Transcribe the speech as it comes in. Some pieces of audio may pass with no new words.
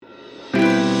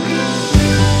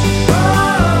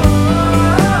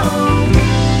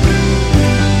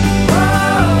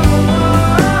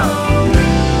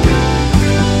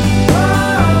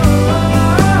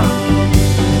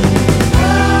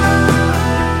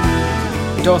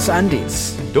Dos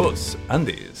Andes. Dos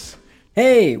Andes.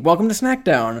 Hey, welcome to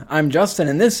Snackdown. I'm Justin,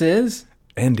 and this is...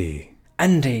 Andy.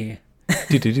 Andy.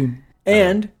 Do-do-do.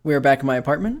 And we're back in my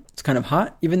apartment. It's kind of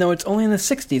hot, even though it's only in the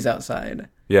 60s outside.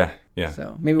 Yeah.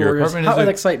 So maybe we're just hot with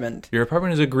excitement. Your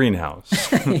apartment is a greenhouse.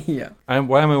 Yeah.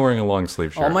 Why am I wearing a long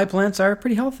sleeve shirt? All my plants are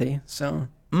pretty healthy, so...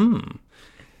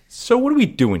 So what are we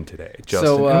doing today,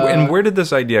 Justin? And where did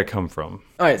this idea come from?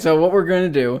 All right, so what we're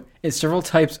going to do is several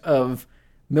types of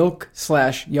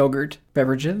milk/yogurt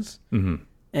beverages. Mm-hmm.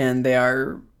 And they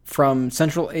are from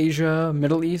Central Asia,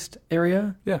 Middle East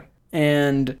area. Yeah.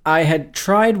 And I had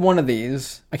tried one of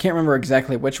these. I can't remember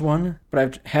exactly which one, but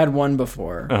I've had one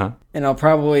before. Uh-huh. And I'll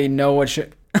probably know when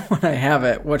I have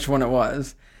it, which one it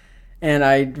was. And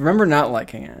I remember not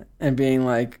liking it and being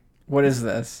like, what is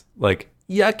this? Like,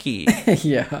 yucky.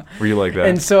 Yeah. Were you like that?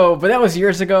 And so, but that was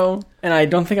years ago, and I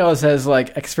don't think I was as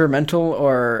like experimental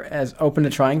or as open to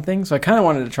trying things, so I kind of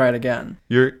wanted to try it again.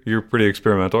 You're pretty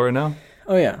experimental right now?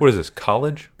 Oh, yeah. What is this,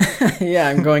 college? Yeah,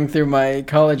 I'm going through my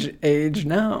college age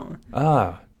now.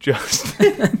 Just...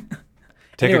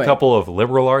 Take a couple of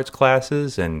liberal arts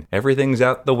classes and everything's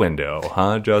out the window,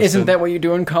 huh, Justin? Isn't that what you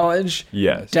do in college?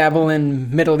 Yes. Dabble in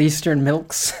Middle Eastern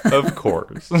milks? Of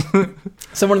course.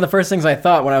 So one of the first things I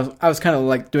thought when I was kind of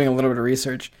like doing a little bit of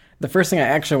research, the first thing I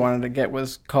actually wanted to get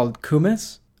was called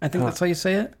kumis. I think that's how you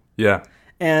say it. Yeah.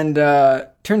 And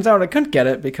turns out I couldn't get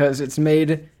it because it's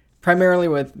made primarily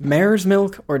with mare's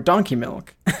milk or donkey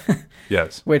milk.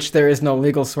 Yes. Which there is no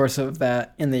legal source of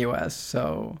that in the U.S.,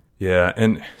 so... Yeah,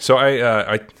 and so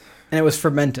and it was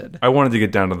fermented. I wanted to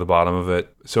get down to the bottom of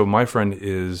it. So my friend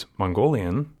is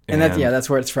Mongolian. And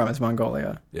that's where it's from, it's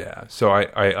Mongolia. Yeah, so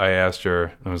I asked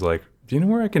her, I was like, do you know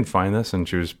where I can find this? And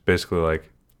she was basically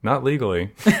like, not legally.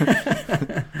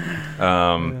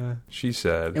 She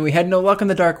said... And we had no luck on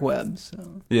the dark web,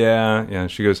 so... Yeah,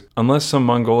 she goes, unless some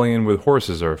Mongolian with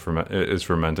horses is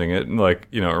fermenting it, like,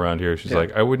 around here, she's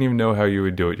like, I wouldn't even know how you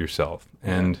would do it yourself.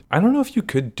 And I don't know if you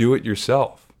could do it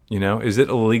yourself. Is it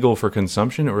illegal for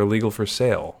consumption or illegal for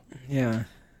sale? Yeah.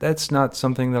 That's not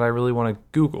something that I really want to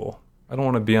Google. I don't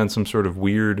want to be on some sort of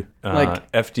weird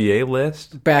FDA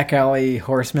list. Back alley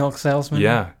horse milk salesman?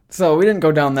 Yeah. So we didn't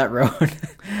go down that road.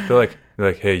 They're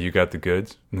like, hey, you got the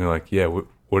goods? And they're like, yeah,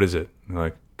 what is it? And they're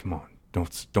like, come on,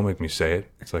 don't make me say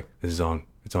it. It's like, it's on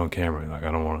camera. Like,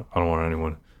 I don't want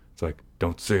anyone. It's like,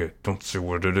 don't say it. Don't say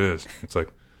what it is. It's like,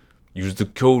 use the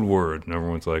code word. And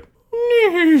everyone's like,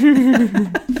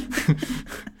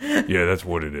 yeah, that's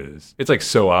what it is. It's like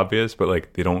so obvious, but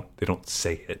like they don't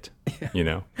say it.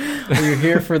 Yeah. Are you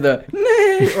here for the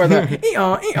or the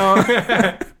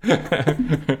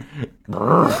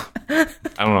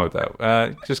I don't know what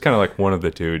that. Just kind of like one of the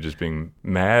two, just being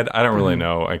mad. I don't really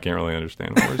know. I can't really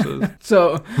understand horses.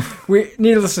 So,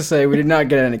 needless to say, we did not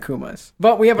get any kumas,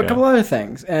 but we have a couple other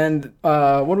things. And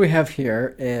what we have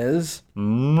here is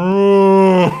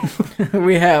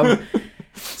we have.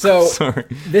 So Sorry.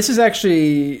 This is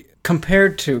actually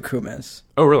compared to kumis.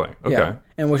 Oh, really? Okay. Yeah.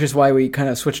 And which is why we kind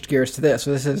of switched gears to this.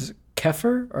 So this is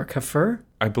kefir or kefir?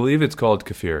 I believe it's called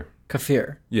kefir.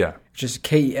 Kefir. Yeah. Which is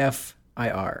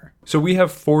Kefir. So we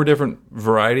have 4 different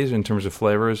varieties in terms of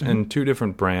flavors and 2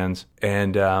 different brands.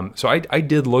 And so I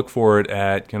did look for it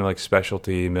at kind of like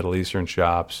specialty Middle Eastern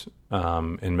shops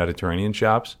and Mediterranean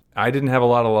shops. I didn't have a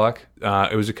lot of luck.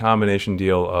 It was a combination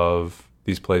deal of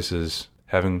these places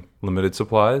having limited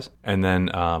supplies, and then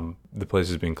the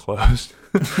places being closed.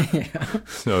 Yeah.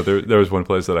 So there was one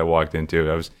place that I walked into.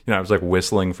 I was like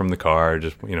whistling from the car,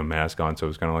 just mask on, so it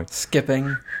was kind of like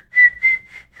skipping.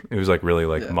 It was like really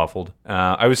like muffled.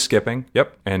 I was skipping,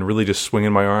 and really just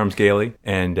swinging my arms gaily,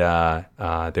 and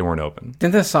they weren't open.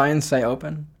 Didn't the sign say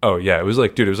open? Oh yeah, it was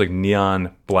like, dude, it was like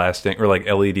neon blasting or like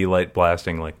LED light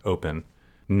blasting, like open,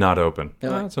 not open.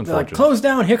 That's unfortunate. They're like, close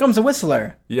down. Here comes a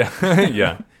whistler. Yeah,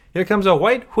 yeah. Here comes a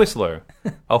white whistler.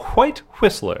 A white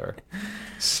whistler.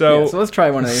 So let's try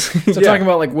one of these. So talking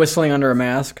about like whistling under a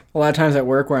mask. A lot of times at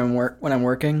work when I'm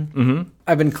working,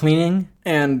 I've been cleaning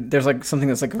and there's like something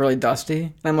that's like really dusty.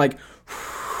 And I'm like,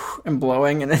 I'm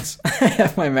blowing and I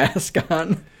have my mask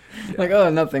on. Yeah. Like,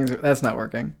 oh, that's not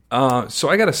working. So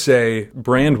I got to say,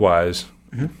 brand-wise,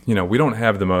 we don't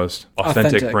have the most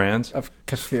authentic brands of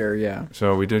kefir, yeah.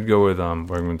 So we did go with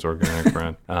Wegmans Organic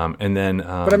brand, and then.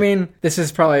 But I mean, this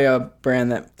is probably a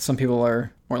brand that some people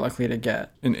are more likely to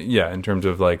get. In terms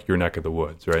of like your neck of the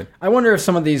woods, right? I wonder if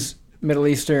some of these Middle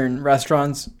Eastern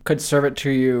restaurants could serve it to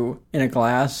you in a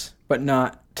glass, but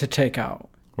not to take out.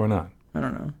 Why not? I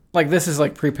don't know. Like this is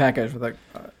like prepackaged with like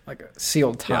a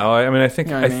sealed top. Yeah, I mean, I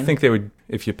think they would,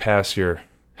 if you pass your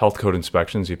health code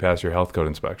inspections, you pass your health code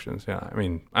inspections. Yeah, I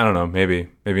mean, I don't know, maybe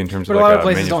in terms But of a lot like of a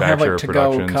places don't have manufacturer like to-go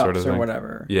production cups sort of or thing.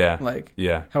 whatever. Yeah, Like,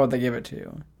 yeah, how would they give it to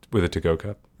you? with a to-go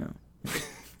cup.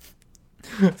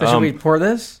 So should we pour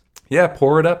this? Yeah,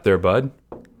 pour it up there, bud.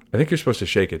 I think you're supposed to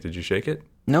shake it. Did you shake it?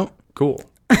 Nope. Cool.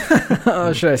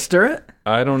 Should I stir it?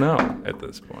 I don't know at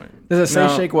this point. Does it say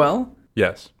No. shake well?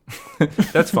 Yes.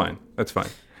 That's fine. That's fine.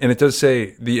 And it does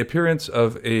say the appearance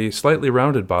of a slightly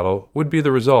rounded bottle would be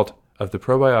the result of the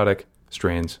probiotic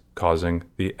strains causing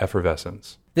the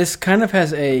effervescence. This kind of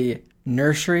has a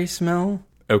nursery smell.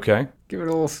 Okay. Give it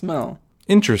a little smell.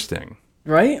 Interesting.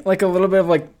 Right? Like a little bit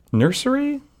of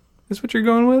Nursery is what you're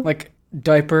going with? like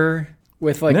diaper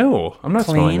with like No, I'm not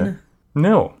smelling clean. it.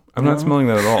 No, I'm not smelling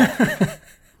that at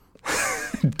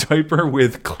all. Diaper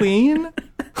with clean?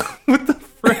 What the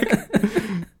frick?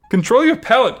 Control your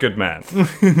palate, good man.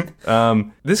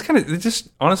 This kind of,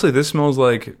 honestly, this smells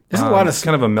like There's a lot of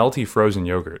kind of a melty frozen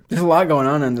yogurt. There's a lot going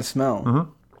on in the smell.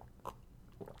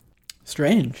 Mm-hmm.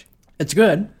 Strange. It's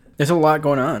good. There's a lot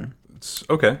going on. It's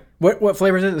okay. What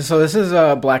flavor is it? So this is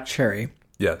black cherry.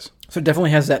 Yes. So it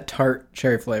definitely has that tart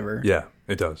cherry flavor. Yeah,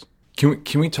 it does. Can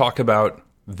we talk about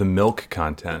the milk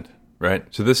content, right?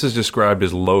 So this is described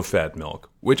as low-fat milk,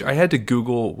 which I had to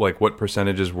Google like what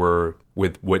percentages were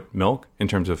with what milk in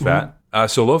terms of fat.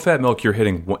 So low-fat milk, you're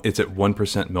hitting, it's at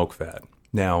 1% milk fat.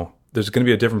 Now, there's going to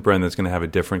be a different brand that's going to have a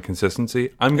different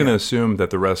consistency. I'm going to assume that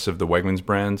the rest of the Wegmans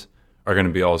brands are going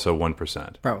to be also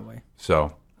 1%. Probably.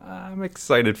 So I'm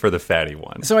excited for the fatty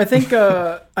one. So I think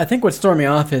what's throwing me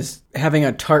off is having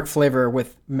a tart flavor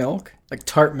with milk, like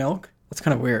tart milk. That's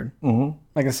kind of weird. Mm-hmm.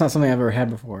 Like it's not something I've ever had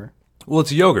before. Well,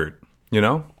 it's yogurt, you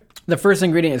know? The first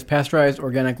ingredient is pasteurized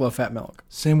organic low-fat milk.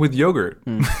 Same with yogurt.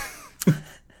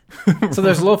 So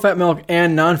there's low-fat milk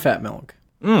and non-fat milk.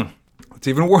 It's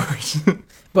even worse.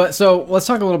 But so let's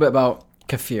talk a little bit about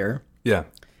kefir. Yeah.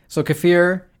 So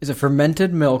kefir is a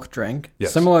fermented milk drink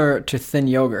Yes. similar to thin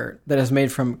yogurt that is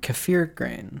made from kefir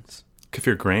grains,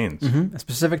 Kefir grains. a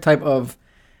specific type of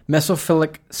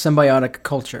mesophilic symbiotic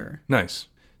culture. Nice.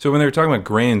 So when they were talking about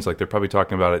grains, like they're probably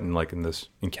talking about it in this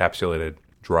encapsulated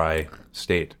dry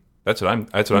state. That's what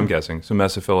I'm guessing. So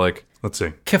mesophilic. Let's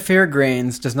see. Kefir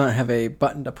grains does not have a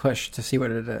button to push to see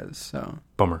what it is.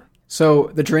 Bummer.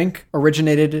 So the drink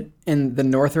originated in the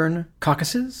northern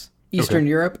Caucasus, Eastern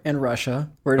Europe, and Russia,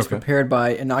 where it is prepared by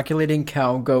inoculating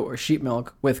cow, goat, or sheep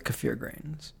milk with kefir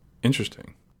grains.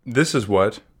 Interesting. This is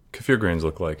what kefir grains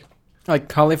look like. Like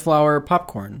cauliflower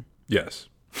popcorn. Yes.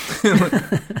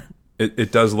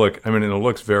 It does look, I mean, it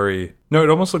looks very, no, it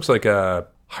almost looks like a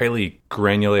highly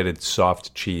granulated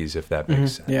soft cheese, if that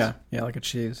makes sense. Yeah, like a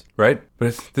cheese. Right?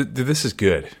 But this is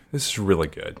good. This is really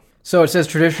good. So it says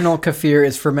traditional kefir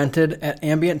is fermented at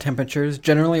ambient temperatures,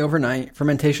 generally overnight.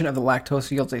 Fermentation of the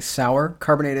lactose yields a sour,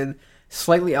 carbonated,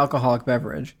 slightly alcoholic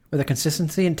beverage with a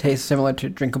consistency and taste similar to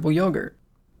drinkable yogurt.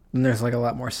 And there's like a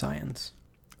lot more science.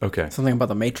 Okay. Something about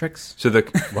the Matrix. So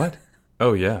what?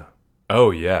 Oh, yeah.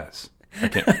 Oh, yes.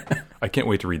 I can't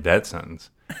wait to read that sentence.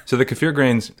 So the kefir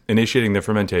grains initiating the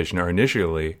fermentation are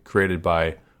initially created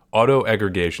by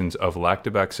autoaggregations of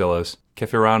Lactobacillus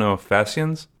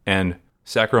kefirano-faciens and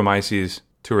Saccharomyces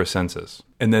turacensis.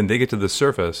 And then they get to the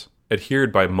surface,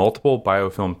 adhered by multiple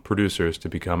biofilm producers to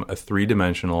become a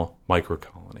three-dimensional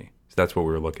microcolony. So that's what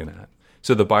we were looking at.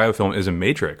 So the biofilm is a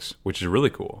matrix, which is really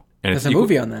cool. And There's a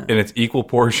movie on that. And it's equal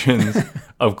portions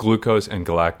of glucose and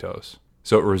galactose.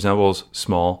 So it resembles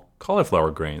small cauliflower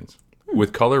grains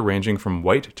with color ranging from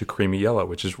white to creamy yellow,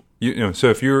 which is, so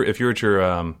if you're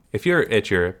at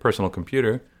your personal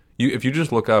computer, if you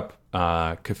just look up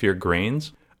kefir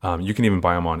grains, you can even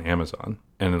buy them on Amazon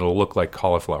and it'll look like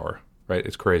cauliflower, right?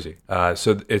 It's crazy.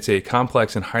 So it's a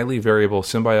complex and highly variable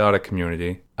symbiotic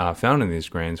community found in these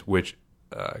grains, which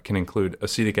can include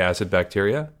acetic acid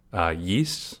bacteria,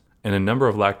 yeasts, and a number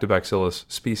of lactobacillus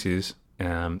species.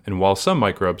 And while some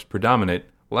microbes predominate,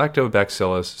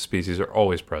 lactobacillus species are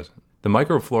always present. The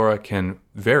microflora can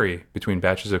vary between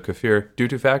batches of kefir due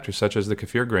to factors such as the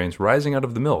kefir grains rising out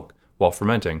of the milk while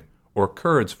fermenting, or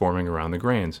curds forming around the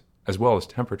grains, as well as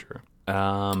temperature.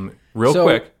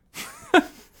 Quick,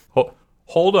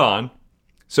 hold on.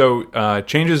 So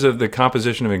changes of the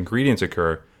composition of ingredients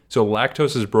occur. So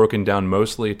lactose is broken down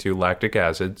mostly to lactic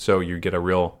acid, so you get a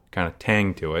real kind of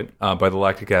tang to it by the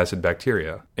lactic acid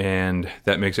bacteria, and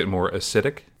that makes it more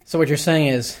acidic. So what you're saying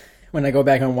is, when I go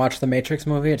back and watch the Matrix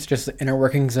movie, it's just the inner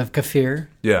workings of kefir?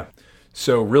 Yeah.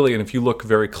 So really, and if you look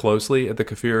very closely at the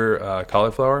kefir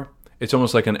cauliflower, it's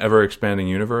almost like an ever-expanding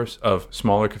universe of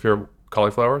smaller kefir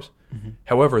cauliflowers. Mm-hmm.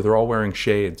 However, they're all wearing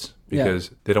shades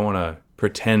because they don't want to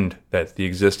pretend that the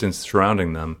existence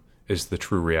surrounding them is the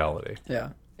true reality.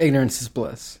 Yeah. ignorance is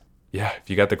bliss. Yeah, if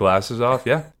you got the glasses off,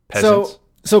 yeah. Peasants.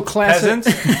 So classic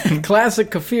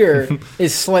classic kefir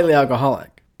is slightly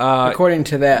alcoholic, according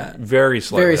to that. Very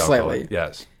slightly. Very alcoholic, slightly.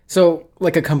 Yes. So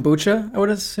like a kombucha, I would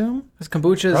assume. Because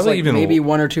kombucha is Probably like even maybe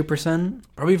 1 or 2%.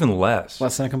 Probably even less.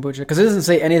 Less than a kombucha. Because it doesn't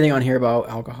say anything on here about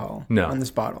alcohol. No. On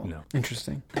this bottle. No.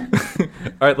 Interesting. All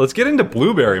right, let's get into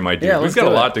blueberry, my dude. Yeah, We've let's got a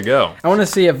do it. lot to go. I want to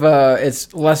see if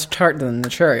it's less tart than the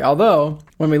cherry. Although,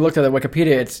 when we looked at the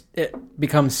Wikipedia, it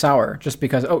becomes sour just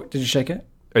because... Oh, did you shake it?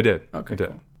 I did. Okay, I did.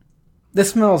 cool.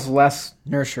 This smells less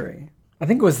nursery. I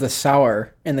think it was the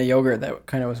sour in the yogurt that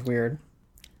kind of was weird.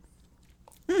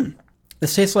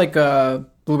 This tastes like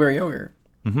blueberry yogurt.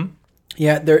 Mm-hmm.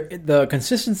 Yeah, the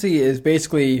consistency is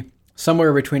basically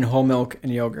somewhere between whole milk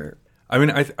and yogurt. I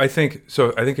mean, I think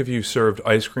if you served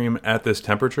ice cream at this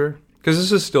temperature, because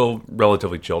this is still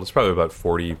relatively chilled, it's probably about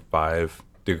 45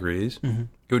 degrees, it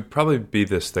would probably be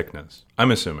this thickness,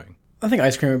 I'm assuming. I think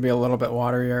ice cream would be a little bit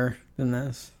waterier than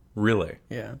this. Really?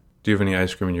 Yeah. Do you have any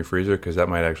ice cream in your freezer? Because that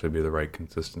might actually be the right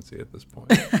consistency at this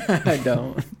point. I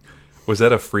don't. Was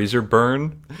that a freezer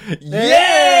burn?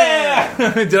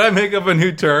 Yeah! Did I make up a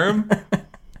new term?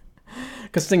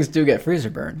 Because things do get freezer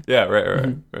burn. Yeah,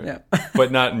 right. Yeah.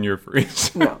 But not in your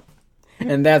freezer. No.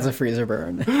 And that's a freezer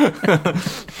burn.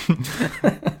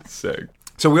 Sick.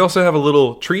 So we also have a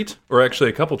little treat, or actually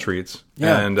a couple treats.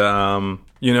 Yeah. And,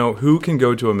 who can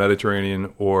go to a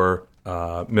Mediterranean or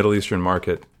Middle Eastern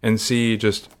market and see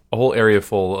just a whole area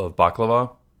full of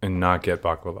baklava and not get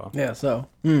baklava? Yeah, so.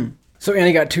 So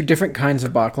Annie got 2 different kinds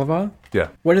of baklava. Yeah.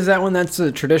 What is that one? That's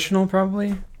a traditional,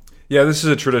 probably? Yeah, this is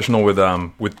a traditional with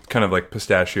kind of like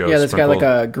pistachios. Yeah, that's got sprinkled.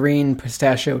 like a green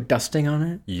pistachio dusting on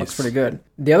it. Yes. Looks pretty good.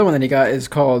 The other one that he got is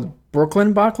called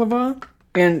Brooklyn baklava.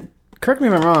 And correct me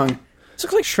if I'm wrong, this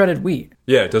looks like shredded wheat.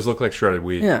 Yeah, it does look like shredded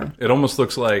wheat. Yeah. It almost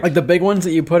looks like... Like the big ones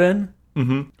that you put in.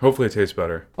 Mm-hmm. Hopefully it tastes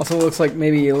better. Also looks like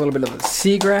maybe a little bit of a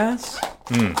seagrass.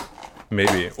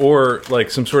 Maybe. Or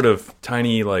like some sort of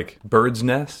tiny like bird's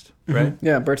nest, right?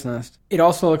 Yeah, bird's nest. It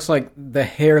also looks like the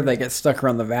hair that gets stuck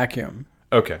around the vacuum.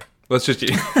 Okay. Let's just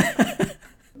eat.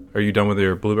 Are you done with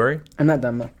your blueberry? I'm not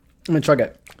done, though. I'm going to chug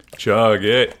it. Chug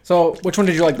it. So, which one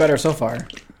did you like better so far?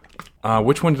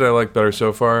 Which one did I like better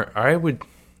so far?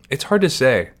 It's hard to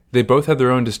say. They both had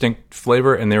their own distinct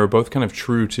flavor, and they were both kind of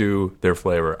true to their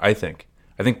flavor, I think.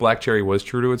 I think black cherry was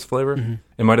true to its flavor. Mm-hmm.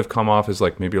 It might have come off as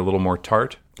like maybe a little more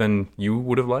tart than you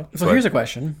would have liked. So here's a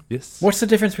question. Yes. What's the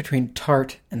difference between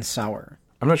tart and sour?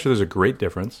 I'm not sure there's a great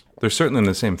difference. They're certainly in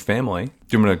the same family.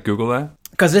 Do you want to Google that?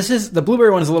 Because the blueberry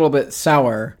one's a little bit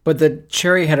sour, but the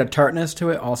cherry had a tartness to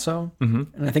it also.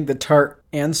 Mm-hmm. And I think the tart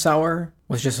and sour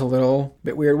was just a little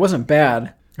bit weird. It wasn't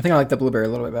bad. I think I like the blueberry a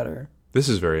little bit better. This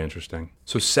is very interesting.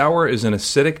 So sour is an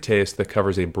acidic taste that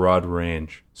covers a broad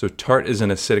range. So tart is an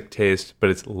acidic taste, but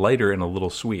it's lighter and a little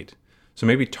sweet. So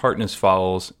maybe tartness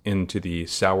falls into the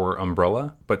sour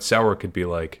umbrella, but sour could be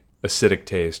like acidic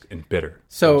taste and bitter.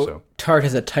 So also. Tart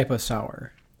is a type of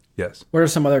sour. Yes. What are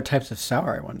some other types of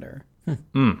sour, I wonder?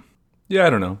 Yeah, I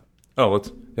don't know. Oh,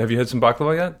 have you had some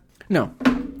baklava yet? No.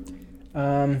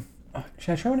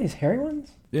 Should I try one of these hairy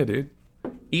ones? Yeah, dude.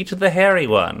 Eat the hairy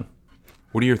one.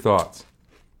 What are your thoughts?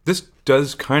 This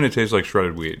does kind of taste like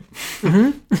shredded wheat.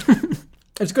 Mm-hmm.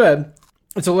 It's good.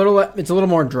 It's a little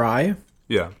more dry.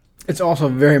 Yeah. It's also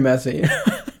very messy.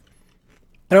 I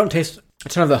don't taste a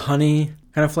ton of the honey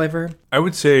kind of flavor. I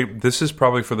would say this is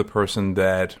probably for the person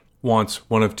that wants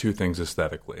one of two things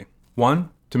aesthetically. One,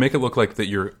 to make it look like that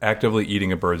you're actively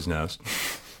eating a bird's nest.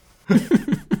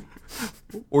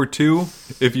 Or two,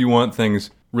 if you want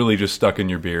things really just stuck in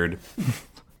your beard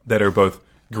that are both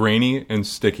grainy and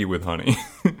sticky with honey.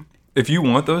 If you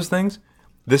want those things,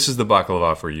 this is the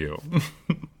baklava for you.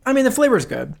 I mean, the flavor's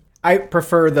good. I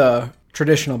prefer the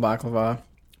traditional baklava.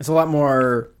 It's a lot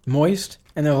more moist,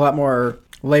 and there's a lot more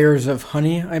layers of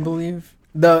honey, I believe.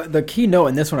 The key note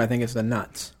in this one, I think, is the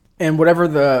nuts. And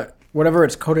whatever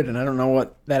it's coated in, I don't know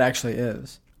what that actually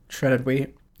is. Shredded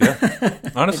wheat? Yeah.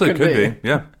 Honestly, it could be.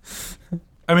 Yeah.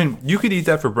 I mean, you could eat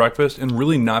that for breakfast and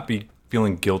really not be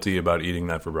feeling guilty about eating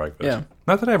that for breakfast. Yeah.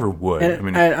 Not that I ever would.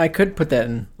 And I could put that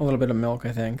in a little bit of milk,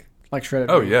 I think. Like shredded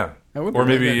wheat. Oh, yeah. Or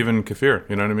maybe really even kefir.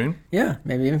 You know what I mean? Yeah,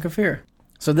 maybe even kefir.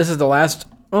 So this is the last...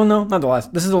 Oh, no, not the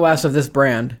last. This is the last of this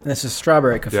brand. And this is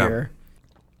strawberry kefir. Yeah.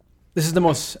 This is the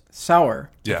most sour,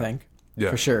 I think.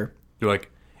 Yeah. For sure. You're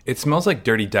like, it smells like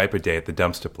dirty diaper day at the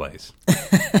dumpster place.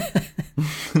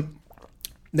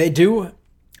 They do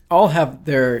all have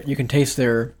you can taste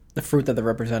the fruit that they're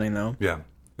representing, though. Yeah.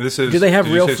 This is... Do they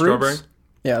have real fruits? Strawberry?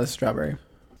 Yeah, this is strawberry.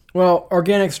 Well,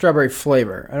 organic strawberry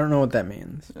flavor. I don't know what that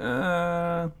means.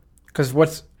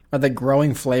 Because are they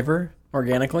growing flavor?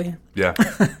 organically. Yeah.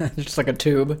 It's just like a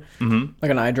tube,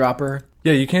 like an eyedropper.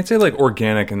 Yeah, you can't say like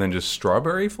organic and then just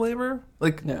strawberry flavor.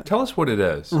 Like, tell us what it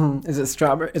is. Is it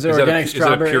strawberry? Is it organic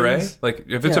strawberries? Is it a puree? Like,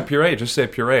 if it's a puree, just say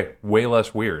puree. Way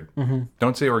less weird.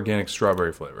 Don't say organic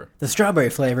strawberry flavor. The strawberry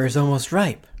flavor is almost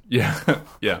ripe. Yeah,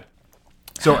 yeah.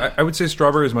 So I would say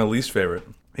strawberry is my least favorite.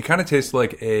 It kind of tastes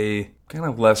like a kind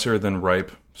of lesser than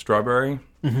ripe strawberry.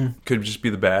 Could just be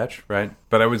the batch, right?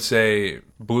 But I would say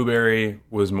blueberry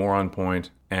was more on point,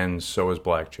 and so was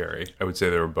black cherry. I would say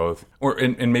they were both,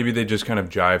 and maybe they just kind of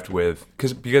jived with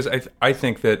because I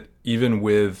think that even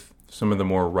with some of the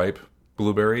more ripe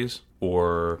blueberries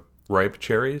or ripe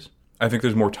cherries, I think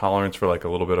there's more tolerance for like a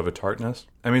little bit of a tartness.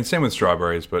 I mean, same with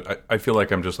strawberries, but I feel like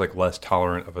I'm just like less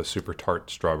tolerant of a super tart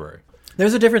strawberry.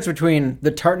 There's a difference between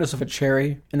the tartness of a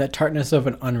cherry and the tartness of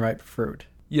an unripe fruit.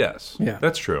 Yes, yeah,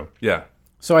 that's true. Yeah.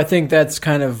 So I think that's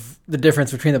kind of the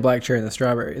difference between the black cherry and the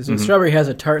strawberry. Is the strawberry has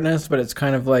a tartness, but it's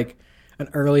kind of like an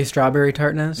early strawberry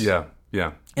tartness. Yeah,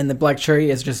 yeah. And the black cherry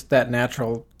is just that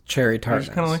natural cherry tartness.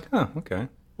 It's kind of like, oh, okay.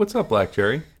 What's up, black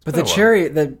cherry? But the cherry,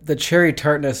 the cherry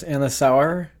tartness and the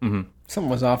sour, something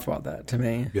was off about that to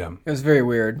me. Yeah. It was very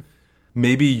weird.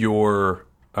 Maybe your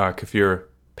kefir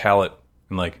palate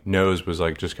and like nose was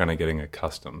like just kind of getting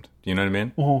accustomed. Do you know what I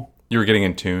mean? You were getting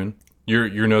in tune.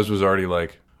 Your nose was already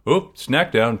like, oh,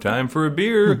 snack down time for a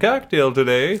beer, cocktail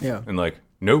today. Yeah. And like,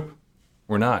 nope,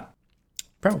 we're not.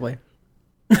 Probably.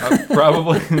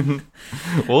 Probably.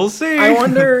 We'll see. I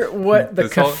wonder what the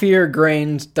kefir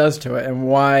grains does to it and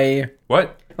why.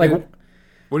 What? Like,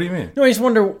 what do you mean? No, I just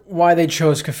wonder why they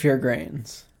chose kefir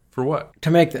grains. For what?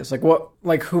 To make this. Like, what?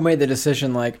 Like, who made the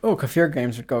decision, like, oh, kefir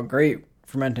grains would go great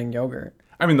fermenting yogurt?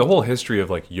 I mean, the whole history of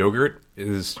like yogurt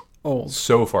is old,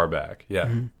 so far back. Yeah.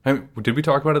 I mean, did we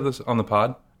talk about it on the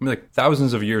pod? I mean, like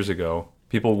thousands of years ago,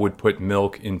 people would put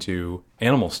milk into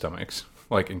animal stomachs,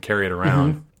 like, and carry it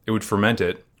around. It would ferment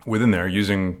it within there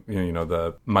using, you know,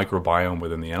 the microbiome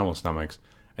within the animal stomachs.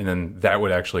 And then that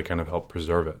would actually kind of help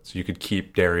preserve it. So you could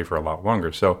keep dairy for a lot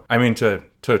longer. So, I mean, to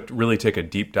really take a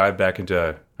deep dive back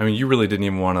into, I mean, you really didn't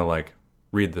even want to, like,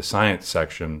 read the science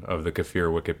section of the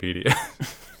kefir Wikipedia.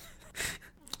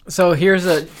 So here's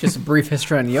just a brief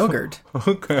history on yogurt.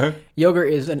 Okay.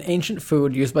 Yogurt is an ancient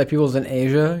food used by peoples in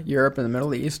Asia, Europe, and the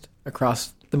Middle East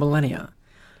across the millennia.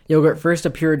 Yogurt first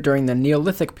appeared during the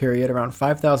Neolithic period around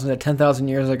 5,000 to 10,000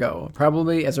 years ago,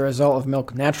 probably as a result of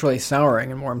milk naturally souring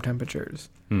in warm temperatures.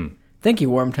 Thank you,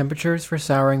 warm temperatures, for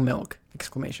souring milk!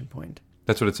 Exclamation point.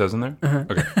 That's what it says in there?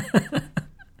 Okay.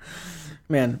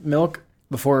 Man, milk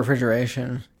before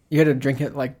refrigeration, you had to drink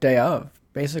it like day of.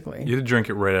 Basically. You had to drink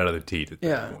it right out of the teat at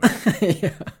that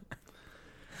point.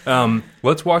 Yeah.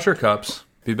 Let's wash our cups.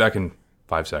 Be back in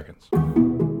 5 seconds.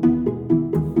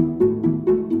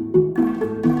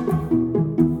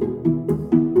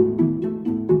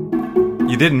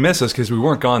 You didn't miss us because we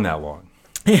weren't gone that long.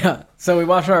 Yeah. So we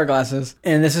washed our glasses.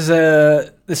 And this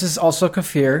is also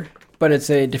kefir, but it's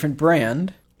a different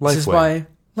brand. Lifeway. This is by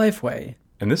Lifeway.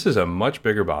 And this is a much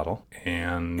bigger bottle.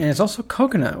 And it's also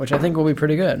coconut, which I think will be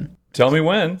pretty good. Tell me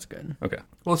when. It's good. Okay.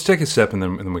 Well, let's take a sip and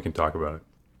then we can talk about it.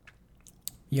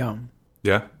 Yum.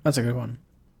 Yeah? That's a good one.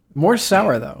 More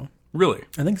sour, though. Really?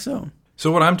 I think so.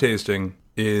 So what I'm tasting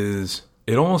is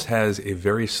it almost has a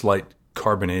very slight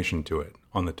carbonation to it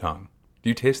on the tongue. Do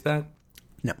you taste that?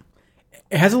 No.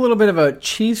 It has a little bit of a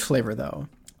cheese flavor, though.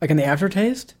 Like in the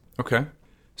aftertaste. Okay.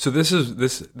 So this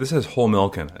has whole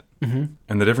milk in it.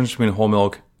 And the difference between whole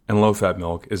milk and low-fat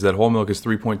milk is that whole milk is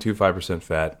 3.25%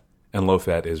 fat and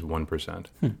low-fat is 1%.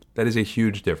 That is a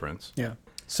huge difference. Yeah.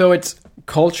 So it's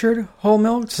cultured whole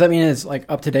milk? Does that mean it's like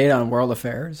up to date on world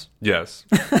affairs? Yes.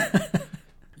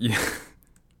 Yeah.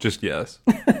 Just yes.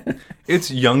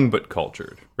 It's young but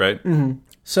cultured, right?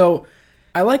 So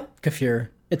I like kefir.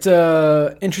 It's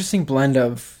a interesting blend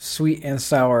of sweet and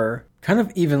sour, kind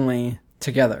of evenly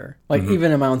together, like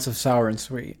even amounts of sour and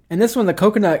sweet. And this one, the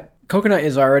coconut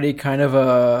is already kind of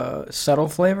a subtle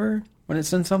flavor when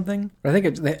it's in something. But I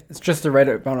think it's just the right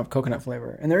amount of coconut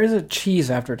flavor. And there is a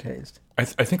cheese aftertaste. I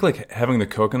think like having the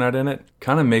coconut in it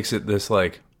kind of makes it this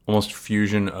like almost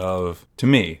fusion of, to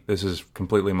me, this is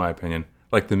completely my opinion,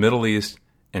 like the Middle East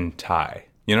and Thai.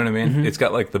 You know what I mean? It's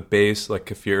got like the base like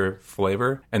kefir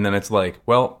flavor, and then it's like,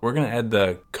 well, we're going to add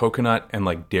the coconut and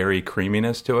like dairy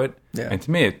creaminess to it. Yeah. And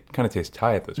to me, it kind of tastes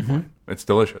Thai at this point. It's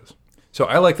delicious. So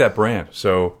I like that brand.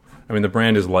 So, I mean, the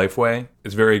brand is Lifeway.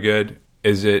 It's very good.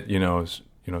 Is it,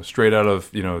 straight out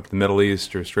of, the Middle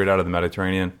East or straight out of the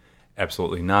Mediterranean?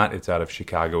 Absolutely not. It's out of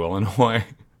Chicago, Illinois.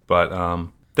 But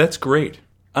that's great.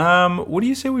 What do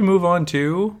you say we move on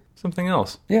to something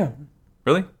else? Yeah.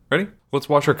 Really? Ready? Let's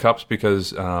wash our cups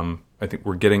because I think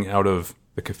we're getting out of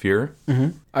The kefir.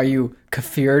 Are you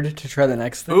kefir'd to try the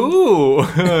next thing? Ooh,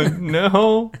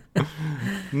 no.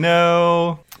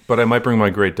 No. But I might bring my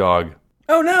great dog.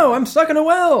 Oh no, I'm stuck in a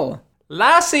well.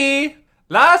 Lassie!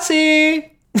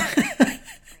 Lassie!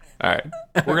 All right.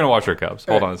 We're going to watch our cups.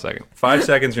 Hold on a second. 5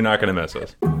 seconds, you're not going to miss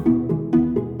us.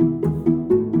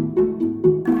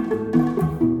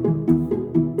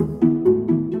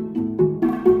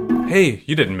 Hey,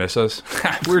 you didn't miss us.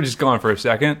 We were just gone for a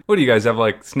second. What do you guys have,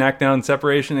 like, snack down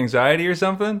separation anxiety or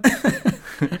something?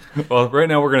 Well, right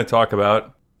now we're going to talk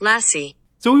about... Lassie.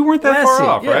 So we weren't that far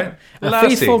off, right? A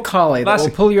Lassie. faithful collie that will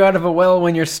pull you out of a well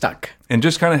when you're stuck. And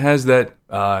just kind of has that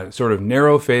sort of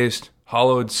narrow-faced,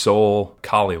 hollowed soul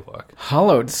collie look.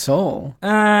 Hollowed soul?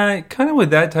 Kind of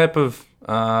with that type of...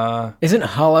 Isn't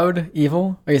hollowed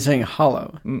evil? Or are you saying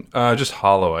hollow? Just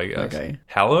hollow, I guess. Okay.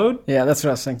 Hallowed? Yeah, that's what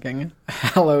I was thinking.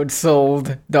 Hallowed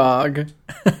souled dog.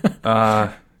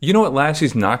 You know what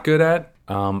Lassie's not good at?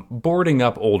 Boarding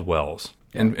up old wells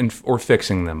and or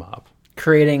fixing them up.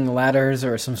 Creating ladders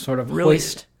or some sort of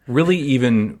hoist. Really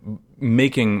even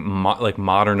making,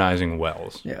 modernizing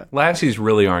wells. Yeah. Lassies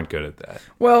really aren't good at that.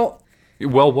 Well,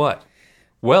 what?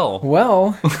 Well,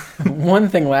 one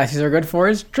thing lassies are good for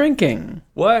is drinking.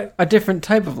 What? A different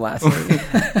type of lassie.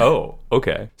 Oh,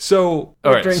 okay. So,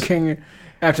 all right. Drinking,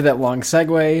 after that long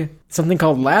segue, something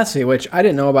called Lassie, which I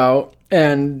didn't know about.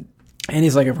 And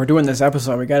he's like, if we're doing this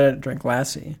episode, we got to drink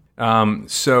Lassie.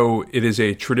 So it is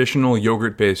a traditional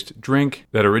yogurt-based drink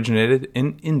that originated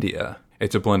in India.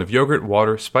 It's a blend of yogurt,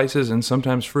 water, spices, and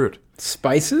sometimes fruit.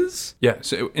 Spices? Yeah,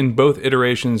 so in both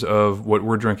iterations of what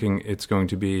we're drinking, it's going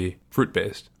to be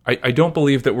fruit-based. I don't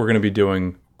believe that we're going to be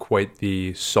doing quite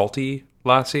the salty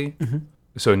lassi. Mm-hmm.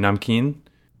 So namkeen,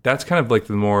 that's kind of like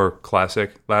the more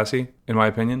classic lassi, in my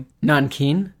opinion.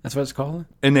 Namkeen, that's what it's called?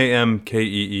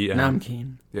 Namkeen.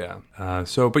 Namkeen. Yeah.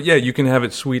 But yeah, you can have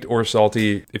it sweet or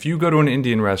salty. If you go to an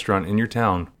Indian restaurant in your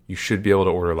town, you should be able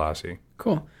to order lassi.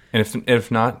 Cool. And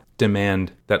if not,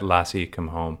 demand that Lassie come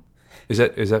home. Is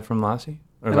that from Lassie?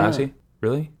 Or Lassie? Know.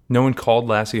 Really? No one called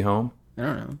Lassie home? I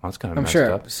don't know. Well, that's kind of I'm messed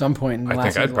sure up. at some point in I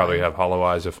think I'd probably have hollow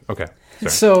eyes if... Okay.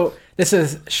 Sorry. So this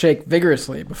is shake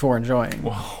vigorously before enjoying.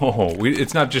 Whoa.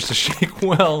 It's not just a shake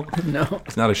well. No.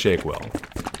 It's not a shake well.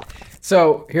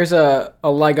 So here's a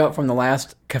leg up from the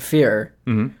last kefir.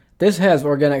 Mm-hmm. This has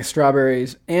organic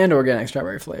strawberries and organic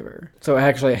strawberry flavor. So it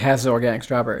actually has the organic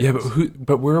strawberries. Yeah,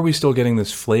 but where are we still getting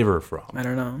this flavor from? I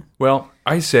don't know. Well,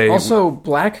 I say... Also,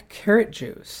 black carrot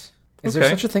juice. Is there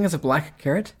such a thing as a black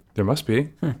carrot? There must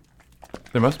be.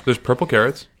 There's purple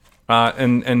carrots.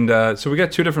 So we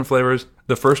got two different flavors.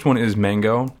 The first one is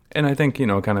mango. And I think, kind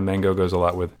of mango goes a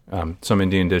lot with some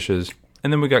Indian dishes.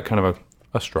 And then we got kind of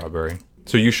a strawberry.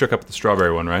 So you shook up the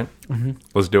strawberry one, right? Mm-hmm.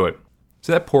 Let's do it.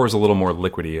 So that pours a little more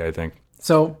liquidy, I think.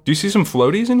 So, do you see some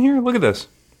floaties in here? Look at this.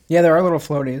 Yeah, there are little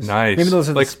floaties. Nice. Maybe those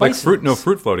are the spices. Fruit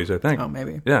floaties, I think. Oh,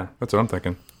 maybe. Yeah, that's what I'm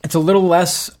thinking. It's a little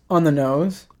less on the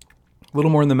nose. A little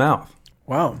more in the mouth.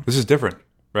 Wow. This is different,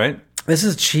 right? This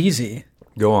is cheesy.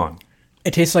 Go on.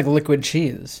 It tastes like liquid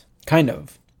cheese, kind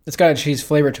of. It's got a cheese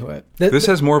flavor to it. This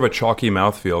has more of a chalky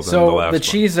mouthfeel than the last one. So the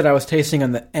cheese that I was tasting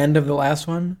on the end of the last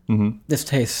one, this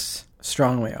tastes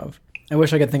strongly of. I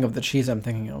wish I could think of the cheese I'm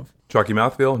thinking of. Chalky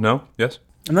mouthfeel? No? Yes?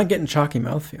 I'm not getting chalky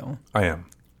mouthfeel. I am.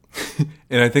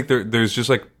 And I think there's just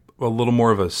like a little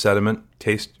more of a sediment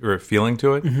taste or feeling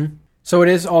to it. Mm-hmm. So it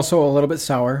is also a little bit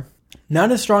sour.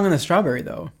 Not as strong in the strawberry,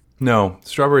 though. No,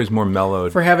 strawberry is more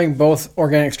mellowed. For having both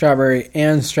organic strawberry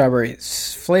and strawberry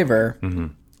flavor,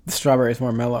 the strawberry is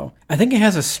more mellow. I think it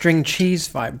has a string cheese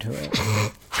vibe to it.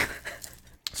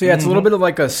 So yeah, it's a little bit of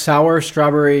like a sour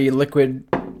strawberry liquid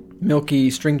milky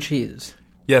string cheese.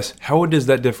 Yes. How does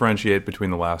that differentiate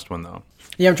between the last one, though?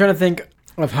 Yeah, I'm trying to think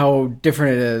of how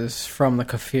different it is from the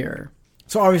kefir.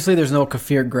 So obviously there's no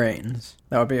kefir grains.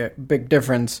 That would be a big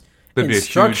difference in the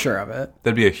structure of it.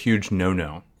 That'd be a huge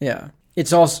no-no. Yeah.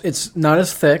 It's not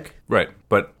as thick. Right.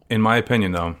 But in my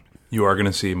opinion, though, you are going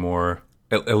to see more,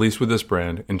 at least with this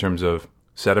brand, in terms of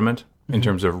sediment, in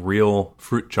terms of real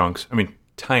fruit chunks. I mean,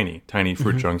 tiny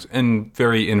fruit chunks, and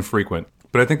very infrequent.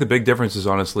 But I think the big difference is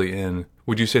honestly in,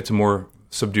 would you say it's a more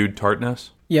subdued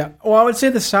tartness? Yeah. Well, I would say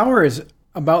the sour is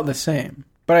about the same.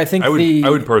 But I think I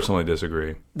would personally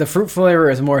disagree. The fruit flavor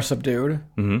is more subdued.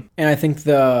 Mm-hmm. And I think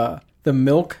the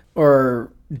milk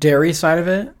or dairy side of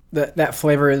it, that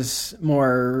flavor is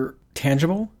more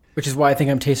tangible, which is why I think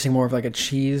I'm tasting more of like a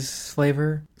cheese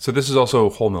flavor. So this is also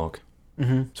whole milk.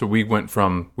 Mm-hmm. So we went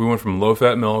from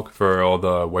low-fat milk for all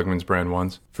the Wegmans brand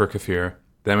ones for kefir.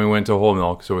 Then we went to whole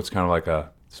milk, so it's kind of like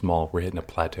we're hitting a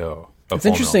plateau. It's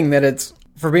interesting that it's,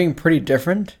 for being pretty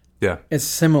different, yeah, it's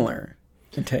similar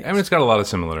in taste. I mean, it's got a lot of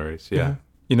similarities, yeah. Mm-hmm.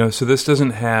 So this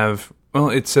doesn't have, well,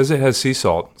 it says it has sea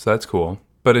salt, so that's cool.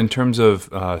 But in terms of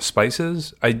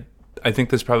spices, I think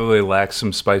this probably lacks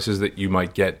some spices that you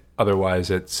might get otherwise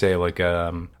at, say, like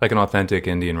an authentic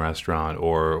Indian restaurant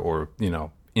or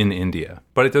in India.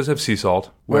 But it does have sea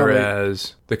salt,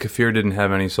 whereas the kefir didn't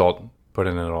have any salt put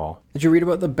in it at all. Did you read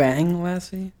about the Bang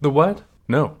Lassi? The what?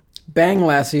 No. Bang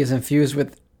Lassi is infused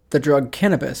with the drug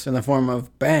cannabis in the form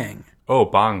of bang. Oh,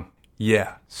 bang.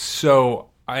 Yeah. So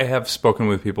I have spoken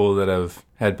with people that have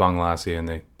had bang lassi, and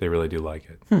they really do like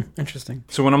it. Interesting.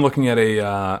 So when I'm looking at a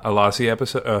lassi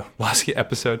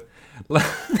episode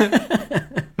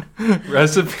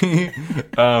recipe,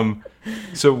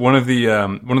 so one of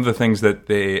the things that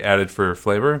they added for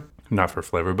flavor, not for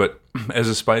flavor, but as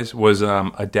a spice, was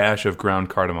a dash of ground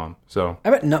cardamom. So I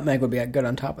bet nutmeg would be good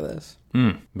on top of this.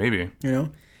 Maybe.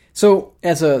 So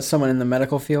as someone in the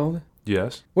medical field,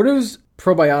 yes. What does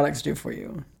probiotics do for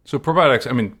you? So probiotics,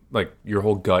 I mean, like your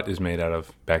whole gut is made out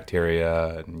of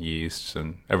bacteria and yeasts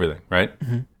and everything, right?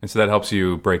 Mm-hmm. And so that helps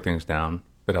you break things down.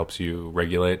 It helps you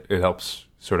regulate. It helps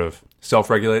sort of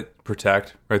self-regulate,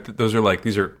 protect, right?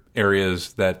 These are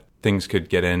areas that things could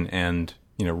get in and,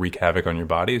 wreak havoc on your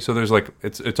body. So there's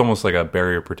it's almost like a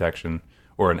barrier protection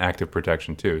or an active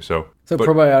protection too. So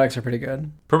probiotics are pretty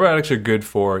good. Probiotics are good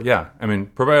for,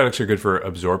 probiotics are good for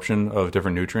absorption of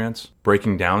different nutrients,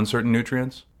 breaking down certain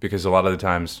nutrients, because a lot of the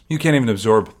times you can't even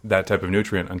absorb that type of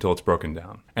nutrient until it's broken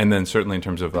down. And then certainly in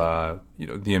terms of,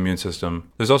 the immune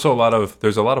system, there's also a lot of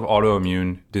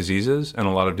autoimmune diseases and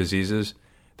a lot of diseases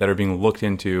that are being looked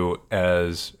into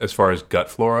as far as gut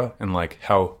flora and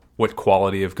what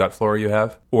quality of gut flora you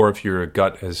have, or if your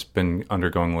gut has been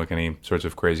undergoing any sorts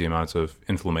of crazy amounts of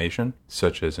inflammation,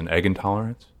 such as an egg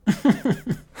intolerance.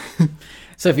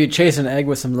 So if you chase an egg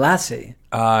with some lassi,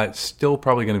 it's still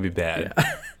probably going to be bad.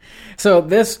 Yeah. So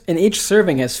this, in each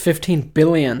serving, has 15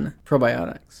 billion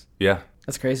probiotics. Yeah.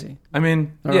 That's crazy. I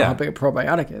mean, I don't know how big a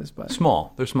probiotic is, but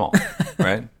small. They're small,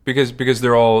 right? Because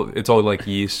it's all like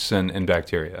yeasts and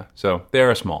bacteria. So they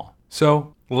are small.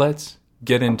 So let's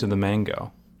get into the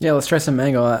mango. Yeah, let's try some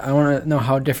mango. I want to know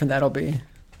how different that'll be.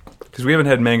 Because we haven't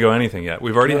had mango anything yet.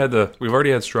 We've already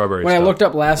had strawberry. When I looked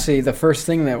up lassi, the first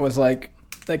thing that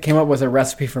came up was a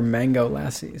recipe for mango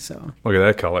lassi. So look at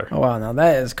that color. Oh wow, now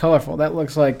that is colorful. That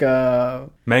looks like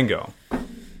mango.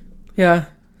 Yeah.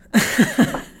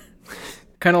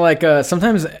 Kind of like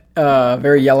sometimes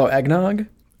very yellow eggnog.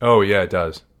 Oh yeah, it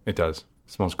does. It does.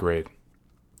 It smells great.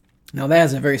 Now that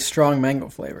has a very strong mango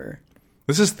flavor.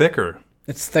 This is thicker.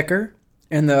 It's thicker.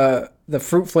 And the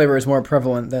fruit flavor is more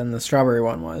prevalent than the strawberry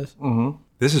one was. Mm-hmm.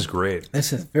 This is great.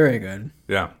 This is very good.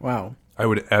 Yeah. Wow. I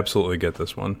would absolutely get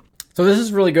this one. So this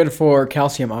is really good for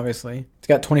calcium, obviously. It's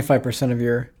got 25% of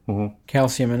your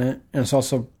calcium in it. And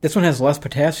this one has less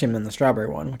potassium than the strawberry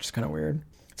one, which is kind of weird.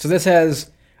 So this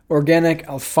has organic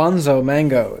Alfonso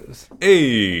mangoes.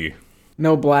 Hey!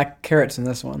 No black carrots in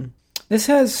this one. This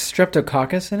has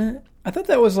streptococcus in it. I thought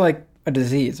that was like a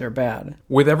disease or bad.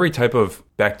 With every type of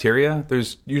bacteria,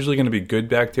 there's usually going to be good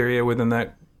bacteria within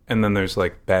that, and then there's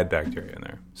bad bacteria in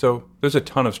there. So there's a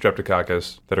ton of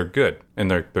streptococcus that are good,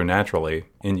 and they're naturally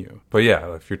in you. But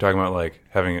yeah, if you're talking about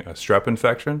having a strep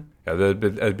infection,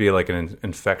 that'd be like an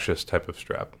infectious type of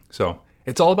strep. So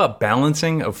it's all about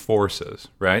balancing of forces,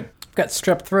 right? I've got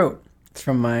strep throat. It's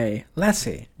from my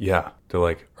lassi. Yeah. They're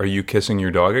like, are you kissing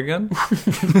your dog again?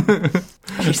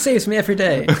 She saves me every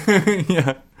day.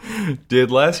 Yeah.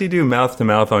 Did Lassie do mouth to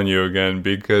mouth on you again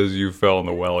because you fell in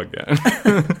the well again?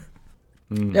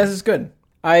 Yes, it's good.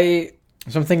 So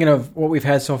I'm thinking of what we've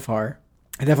had so far.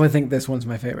 I definitely think this one's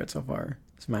my favorite so far.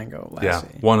 It's mango lassi.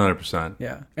 Yeah, 100%.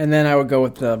 Yeah. And then I would go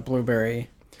with the blueberry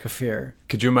kefir.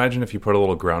 Could you imagine if you put a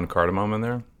little ground cardamom in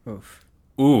there? Oof.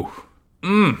 Ooh.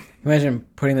 Imagine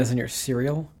putting this in your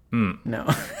cereal.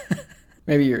 No.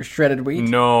 Maybe your shredded wheat.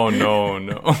 No.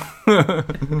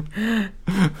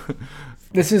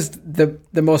 This is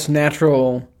the most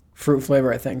natural fruit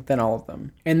flavor, I think, than all of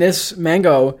them. And this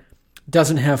mango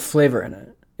doesn't have flavor in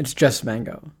it. It's just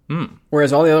mango.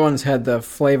 Whereas all the other ones had the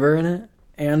flavor in it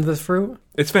and the fruit.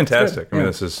 It's fantastic.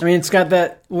 It's it's got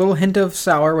that little hint of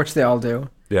sour, which they all do.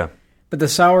 Yeah. But the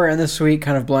sour and the sweet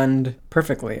kind of blend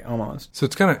perfectly, almost. So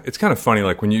it's kind of funny,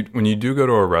 when you do go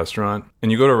to a restaurant,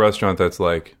 and you go to a restaurant that's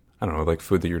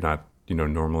food that you're not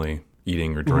normally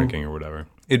eating or drinking or whatever.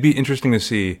 It'd be interesting to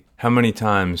see how many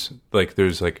times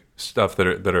there's stuff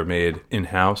that are made in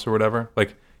house or whatever.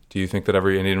 Do you think that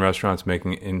every Indian restaurant's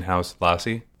making in-house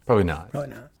lassi? Probably not. Probably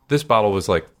not. This bottle was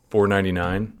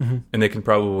 $4.99, and they can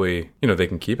probably they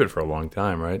can keep it for a long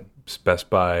time, right? It's best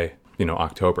by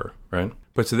October, right?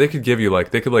 But so they could give you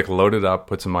they could load it up,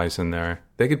 put some ice in there.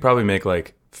 They could probably make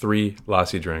 3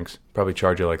 lassi drinks, probably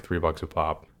charge you $3 a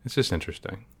pop. It's just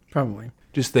interesting. Probably.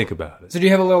 Just think about it. So do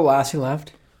you have a little lassi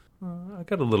left? I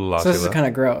got a little lassi So this left. is kind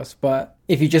of gross, but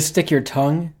if you just stick your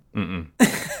tongue,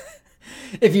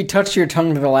 if you touch your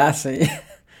tongue to the lassi,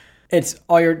 it's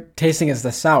all you're tasting is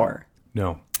the sour.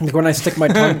 No. Like when I stick my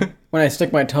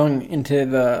tongue into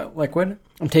the liquid,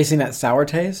 I'm tasting that sour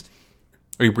taste.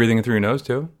 Are you breathing it through your nose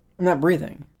too? I'm not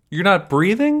breathing. You're not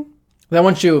breathing? Then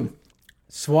once you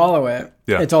swallow it,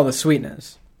 Yeah. it's all the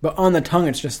sweetness. But on the tongue,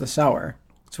 it's just the sour.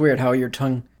 It's weird how your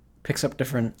tongue picks up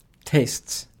different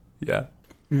tastes. Yeah.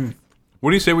 What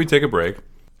do you say we take a break,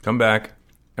 come back,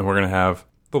 and we're going to have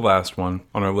the last one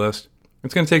on our list.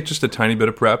 It's going to take just a tiny bit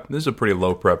of prep. This is a pretty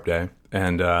low prep day.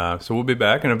 And so we'll be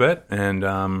back in a bit. And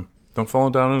don't fall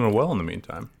down in a well in the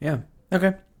meantime. Yeah.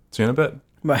 Okay. See you in a bit.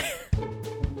 Bye.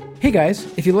 Hey guys,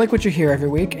 if you like what you hear every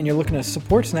week and you're looking to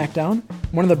support Snackdown,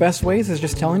 one of the best ways is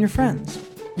just telling your friends.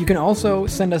 You can also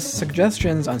send us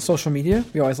suggestions on social media.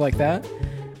 We always like that.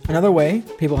 Another way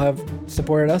people have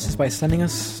supported us is by sending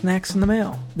us snacks in the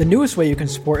mail. The newest way you can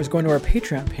support is going to our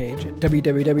Patreon page at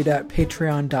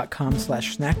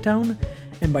www.patreon.com/snackdown,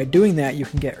 and by doing that, you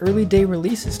can get early day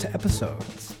releases to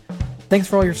episodes. Thanks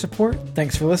for all your support.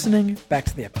 Thanks for listening. Back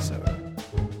to the episode.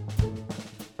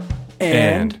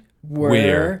 And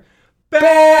we're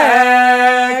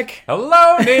back!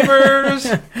 Hello, neighbors!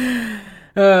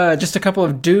 Just a couple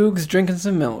of Doogs drinking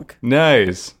some milk.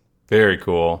 Nice. Very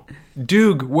cool.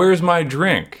 Doog, where's my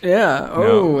drink? Yeah.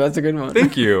 Oh, that's a good one.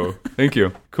 Thank you. Thank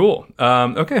you. Cool.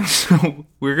 Okay, so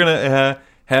we're going to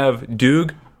have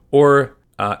Doog or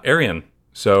Aryan.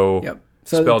 So, Yep.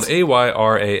 So spelled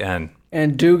Ayran.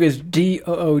 And Doog is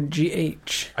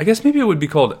Doogh. I guess maybe it would be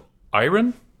called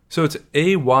Iron. So it's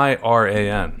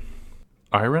Ayran.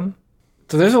 Iron?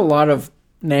 So there's a lot of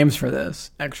names for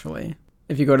this, actually,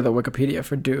 if you go to the Wikipedia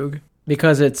for Doog.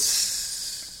 Because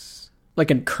it's,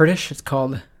 like in Kurdish, it's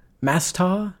called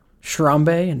Mastah,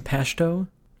 Shrambe, and Pashto.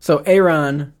 So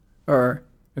Aaron, or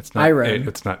It's not Iron.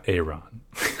 It's not Aaron.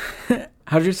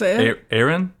 How did you say it?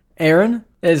 Aaron? Aaron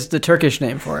is the Turkish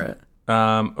name for it.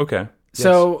 Okay.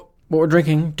 So what we're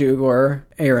drinking, Doog or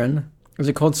Aaron, is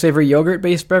a cold savory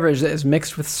yogurt-based beverage that is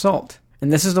mixed with salt.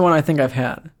 And this is the one I think I've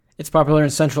had. It's popular in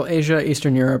Central Asia,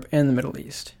 Eastern Europe, and the Middle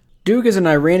East. Doog is an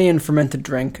Iranian fermented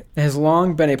drink that has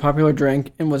long been a popular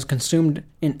drink and was consumed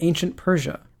in ancient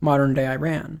Persia, modern-day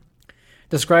Iran.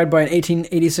 Described by an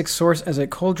 1886 source as a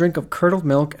cold drink of curdled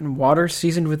milk and water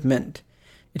seasoned with mint.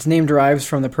 Its name derives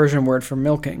from the Persian word for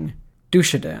milking,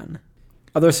 dushadan.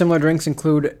 Other similar drinks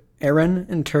include Ayran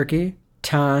in Turkey,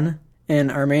 Tan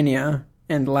in Armenia,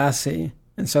 and Lassi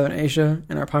in Southern Asia,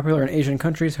 and are popular in Asian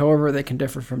countries. However, they can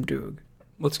differ from Doog.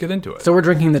 Let's get into it. So we're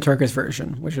drinking the Turkish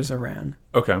version, which is Iran.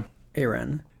 Okay.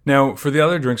 Ayran. Now, for the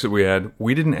other drinks that we had,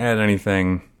 we didn't add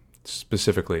anything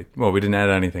specifically. Well, we didn't add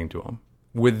anything to them.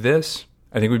 With this,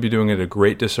 I think we'd be doing it a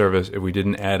great disservice if we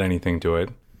didn't add anything to it.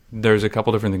 There's a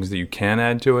couple different things that you can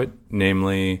add to it,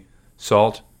 namely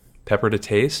salt, pepper to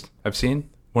taste, I've seen.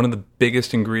 One of the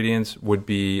biggest ingredients would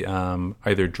be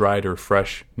either dried or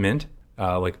fresh mint,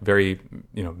 very,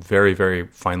 very, very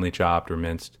finely chopped or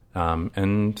minced.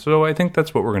 And so I think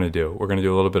that's what we're going to do. We're going to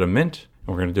do a little bit of mint,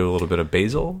 and we're going to do a little bit of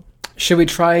basil. Should we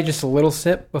try just a little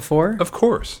sip before? Of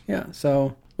course. Yeah,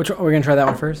 so which one, are we going to try that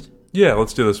one first? Yeah,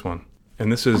 let's do this one.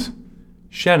 And this is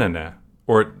Shanana,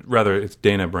 or rather, it's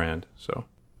Dana brand. So,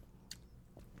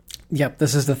 Yep,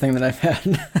 this is the thing that I've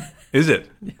had. is it?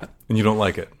 Yeah. And you don't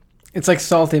like it? It's like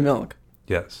salty milk.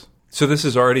 Yes. So this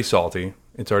is already salty.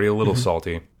 It's already a little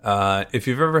salty. If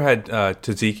you've ever had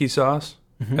tzatziki sauce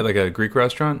at like a Greek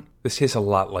restaurant, this tastes a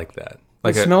lot like that.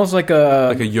 Like It smells like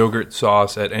a yogurt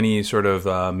sauce at any sort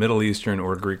of Middle Eastern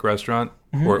or Greek restaurant.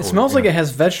 It smells like it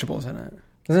has vegetables in it.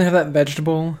 Doesn't it have that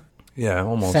vegetable? Yeah,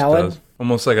 almost salad? does.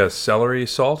 Almost like a celery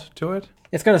salt to it.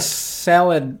 It's got a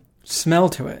salad smell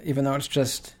to it, even though it's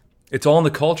just... It's all in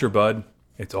the culture, bud.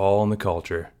 It's all in the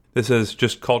culture. This is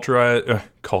just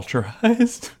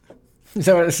culturized. Is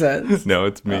that what it says? No,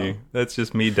 it's me. Oh. That's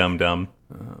just me, dum-dum.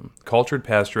 Cultured,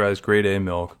 pasteurized, grade A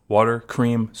milk, water,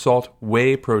 cream, salt,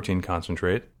 whey protein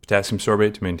concentrate, potassium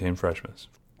sorbate to maintain freshness.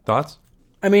 Thoughts?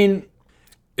 I mean,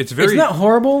 it's not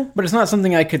horrible, but it's not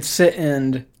something I could sit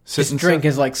and drink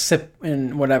as like sip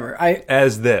and whatever.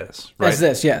 As this, right? As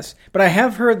this, yes. But I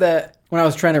have heard that when I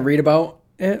was trying to read about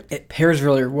it, it pairs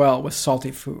really well with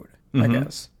salty food, I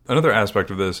guess. Another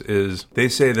aspect of this is they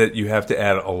say that you have to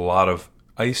add a lot of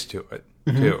ice to it,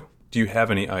 too. Do you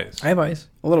have any ice? I have ice.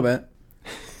 A little bit.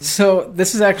 So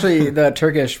this is actually the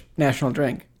Turkish national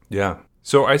drink. Yeah.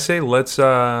 So I say let's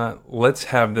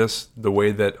have this the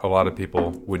way that a lot of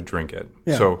people would drink it.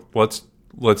 Yeah. So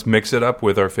let's mix it up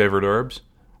with our favorite herbs,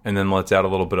 and then let's add a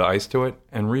little bit of ice to it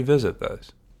and revisit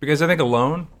this. Because I think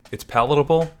alone, it's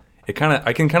palatable. I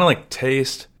can kind of like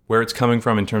taste where it's coming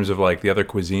from in terms of like the other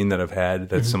cuisine that I've had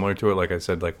that's similar to it. Like I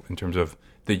said, like in terms of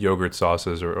the yogurt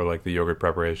sauces or like the yogurt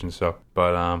preparations. So,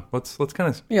 but let's kind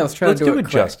of let's try to do it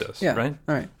justice. Yeah. Right.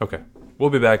 All right. Okay. We'll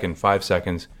be back in 5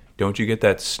 seconds. Don't you get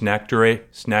that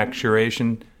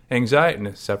snack-duration anxiety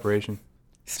and separation?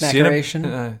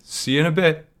 Snackeration? See you in a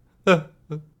bit.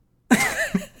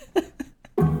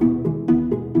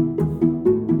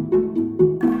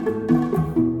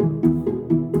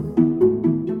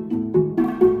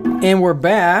 And we're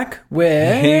back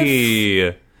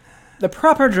with the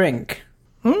proper drink.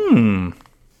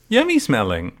 Yummy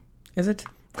smelling. Is it?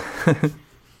 I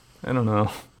don't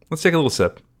know. Let's take a little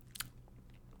sip.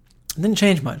 It didn't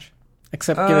change much,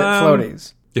 except give it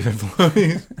floaties. Give it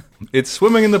floaties. It's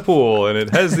swimming in the pool, and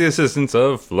it has the assistance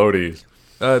of floaties.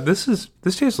 This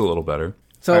tastes a little better.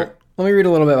 So let me read a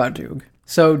little bit about Doog.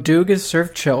 So Doog is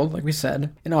served chilled, like we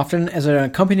said, and often as an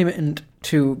accompaniment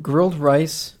to grilled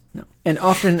rice. No, and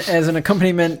often as an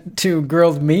accompaniment to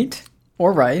grilled meat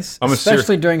or rice,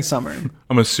 especially during summer.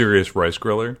 I'm a serious rice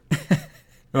griller.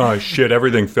 Oh shit!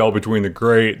 Everything fell between the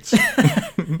grates.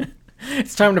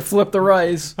 It's time to flip the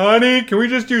rice. Honey, can we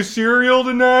just do cereal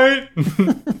tonight?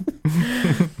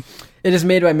 It is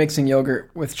made by mixing yogurt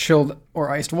with chilled or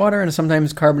iced water and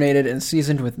sometimes carbonated and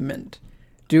seasoned with mint.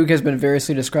 Doog has been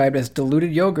variously described as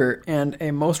diluted yogurt and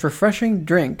a most refreshing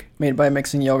drink made by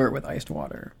mixing yogurt with iced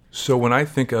water. So when I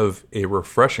think of a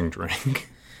refreshing drink,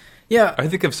 I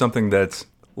think of something that's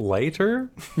lighter.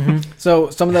 Mm-hmm. So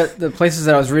some of the places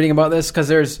that I was reading about this, because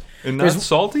there's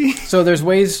salty. So there's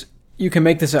ways you can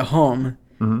make this at home.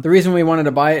 Mm-hmm. The reason we wanted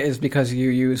to buy it is because you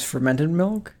use fermented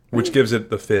milk, which gives it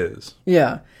the fizz.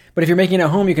 Yeah, but if you're making it at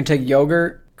home, you can take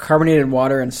yogurt, carbonated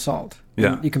water, and salt.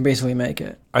 Yeah, you can basically make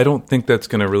it. I don't think that's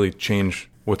going to really change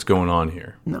what's going on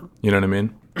here. No, you know what I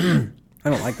mean? I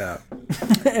don't like that.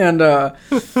 And a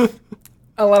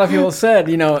lot of people said,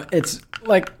 it's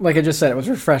like I just said, it was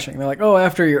refreshing. They're like, oh,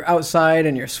 after you're outside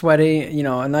and you're sweaty,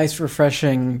 a nice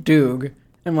refreshing Doog.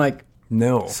 I'm like,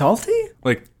 no. Salty?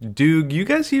 Like, Doog, you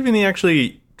guys even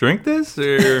actually drink this?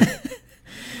 Or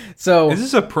so is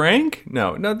this a prank?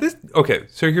 No. This. Okay,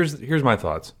 so here's my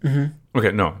thoughts. Mm-hmm.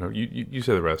 Okay, no, you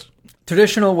say the rest.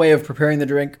 Traditional way of preparing the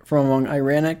drink from among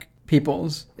Iranic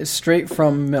peoples is straight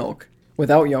from milk,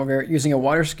 without yogurt, using a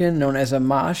water skin known as a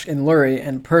mash in Luri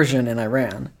and Persian in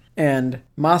Iran, and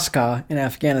maska in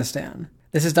Afghanistan.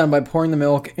 This is done by pouring the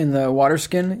milk in the water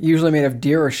skin, usually made of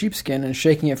deer or sheepskin, and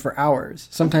shaking it for hours,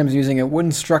 sometimes using a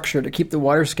wooden structure to keep the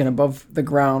water skin above the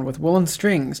ground with woolen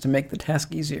strings to make the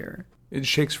task easier. It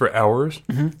shakes for hours?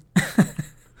 Mm-hmm.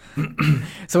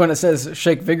 So when it says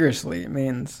shake vigorously, it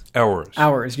means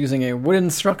hours using a wooden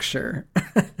structure.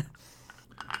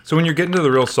 So when you're getting to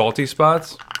the real salty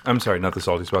spots, I'm sorry, not the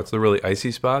salty spots, the really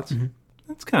icy spots,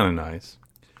 that's kind of nice.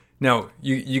 Now,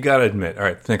 you got to admit, all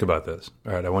right, think about this.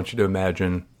 All right, I want you to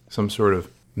imagine some sort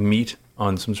of meat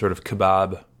on some sort of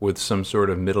kebab with some sort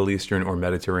of Middle Eastern or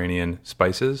Mediterranean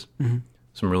spices,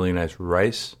 some really nice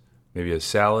rice, maybe a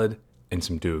salad, and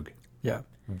some Doog. Yeah.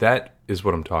 That is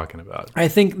what I'm talking about. I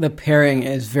think the pairing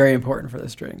is very important for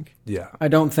this drink. Yeah. I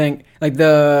don't think, like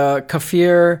the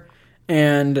kefir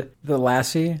and the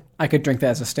lassi, I could drink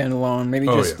that as a standalone. Maybe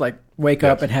wake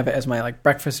up and have it as my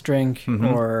breakfast drink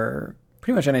or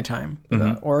pretty much any time. With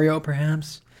an Oreo,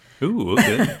 perhaps. Ooh,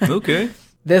 okay. Okay.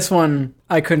 This one,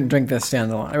 I couldn't drink this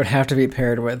standalone. It would have to be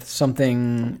paired with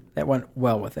something that went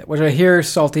well with it. Which I hear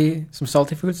some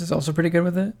salty foods is also pretty good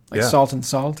with it. Salt and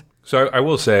salt. So I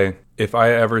will say, if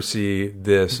I ever see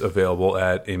this available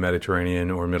at a Mediterranean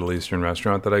or Middle Eastern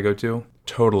restaurant that I go to,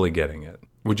 totally getting it.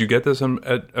 Would you get this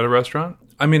at a restaurant?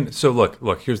 I mean, so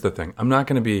look, here's the thing. I'm not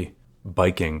going to be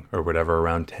biking or whatever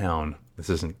around town. This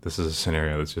is a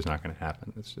scenario that's just not going to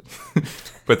happen. It's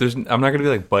just, but I'm not going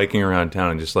to be biking around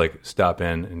town and just stop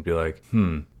in and be like,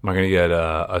 am I going to get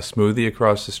a smoothie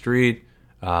across the street?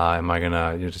 Am I going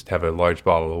to just have a large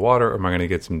bottle of water, or am I going to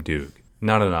get some Doog?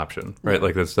 Not an option, right?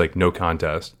 That's no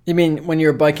contest. You mean when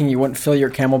you're biking, you wouldn't fill your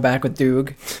Camelback with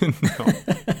Doog? No.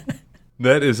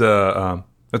 That is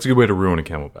that's a good way to ruin a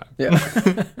Camelback. Yeah.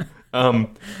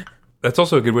 That's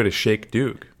also a good way to shake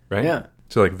Doog, right? Yeah.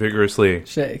 To vigorously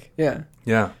shake. Yeah.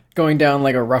 Yeah. Going down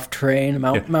a rough terrain,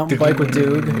 mountain bike with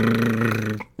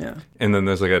Doog. Yeah. And then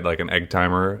there's an egg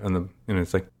timer, and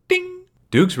it's ding,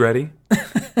 Doog's ready.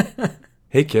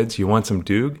 Hey kids, you want some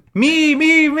Doog? Me.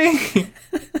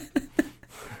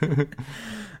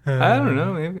 I don't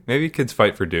know. Maybe kids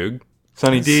fight for Doog.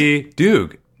 Sunny D,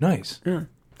 Doog. Nice. Yeah.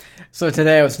 So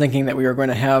today I was thinking that we were going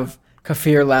to have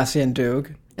Kefir, Lassie, and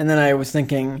Doog. And then I was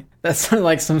thinking, that sounded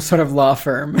like some sort of law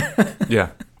firm. Yeah.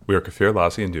 We are Kefir,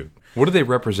 Lassie, and Doog. What do they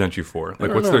represent you for?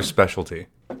 Like, what's their specialty?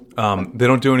 They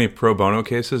don't do any pro bono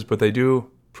cases, but they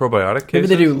do probiotic cases?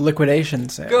 Maybe they do liquidation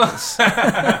sales.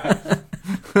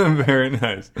 Very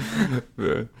nice.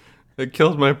 It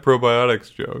kills my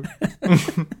probiotics joke.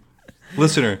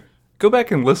 Listener, go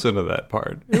back and listen to that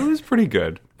part. It was pretty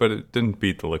good, but it didn't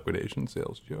beat the liquidation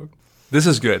sales joke. This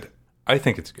is good. I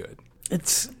think it's good.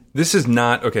 This is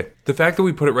not... Okay, the fact that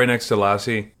we put it right next to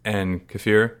Lassie and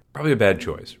Kefir, probably a bad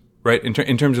choice, right? In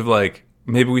terms of, like,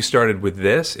 maybe we started with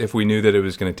this if we knew that it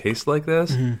was going to taste like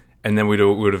this, and then we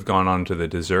would have gone on to the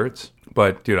desserts.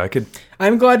 But, dude,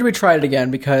 I'm glad we tried it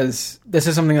again, because this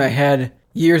is something I had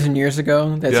years and years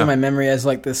ago that's in my memory as,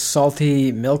 like, this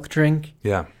salty milk drink.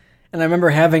 Yeah. And I remember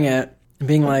having it and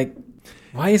being like,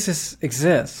 why does this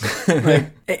exist?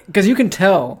 Like, because you can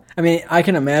tell. I mean, I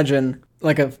can imagine,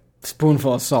 like, a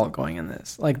spoonful of salt going in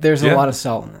this. Like, there's a lot of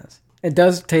salt in this. It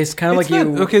does taste kind of like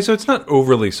you... Okay, so it's not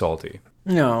overly salty.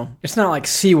 No. It's not like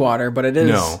seawater, but it is...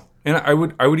 No. And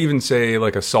I would even say,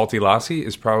 like, a salty Lassie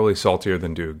is probably saltier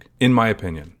than Doog, in my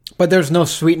opinion. But there's no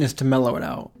sweetness to mellow it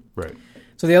out. Right.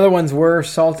 So the other ones were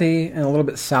salty and a little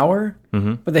bit sour,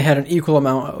 but they had an equal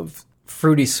amount of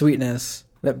fruity sweetness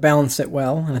that balanced it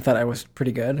well, and I thought I was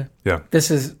pretty good. Yeah.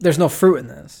 There's no fruit in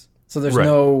this. So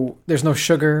there's no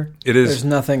sugar. There's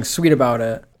nothing sweet about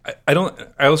it.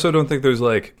 I also don't think there's,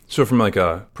 like, so from, like,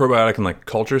 a probiotic and, like,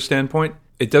 culture standpoint,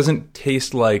 it doesn't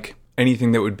taste like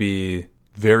anything that would be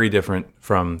very different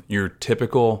from your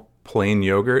typical plain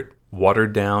yogurt,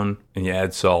 watered down, and you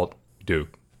add salt, Doog.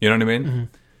 You know what I mean?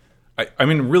 I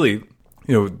mean, really, you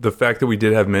know, the fact that we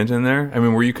did have mint in there, I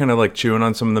mean, were you kind of, like, chewing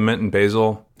on some of the mint and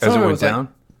basil as it went down?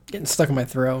 Like, getting stuck in my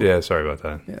throat. Yeah, sorry about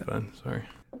that. Yeah. Sorry.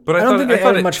 But I don't think it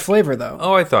added much flavor, though.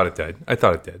 Oh, I thought it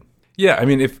did. Yeah, I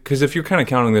mean, because if you're kind of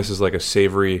counting this as, like, a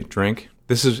savory drink,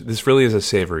 this really is a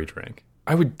savory drink.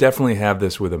 I would definitely have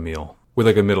this with a meal, with,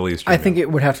 like, a Middle Eastern meal. think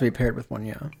it would have to be paired with one,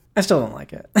 yeah. I still don't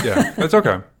like it. Yeah, that's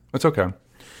okay. That's okay.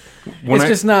 It's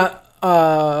just not...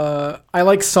 I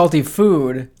like salty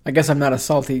food. I guess I'm not a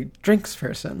salty drinks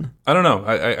person. I don't know.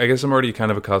 I guess I'm already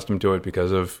kind of accustomed to it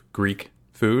because of Greek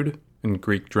food and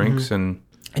Greek drinks. And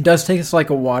it does taste like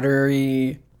a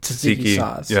watery tzatziki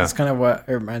sauce. Yeah. That's kind of what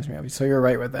it reminds me of. So you're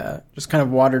right with that. Just kind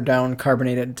of watered down,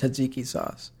 carbonated tzatziki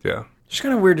sauce. Yeah. Just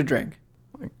kind of weird to drink.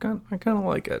 I kind of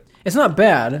like it. It's not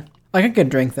bad. Like, I could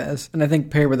drink this, and I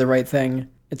think paired with the right thing,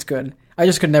 it's good. I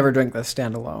just could never drink this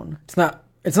standalone.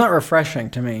 It's not refreshing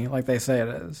to me, like they say it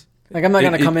is. Like, I'm not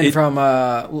going to come in from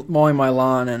mowing my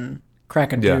lawn and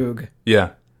crack a Doog.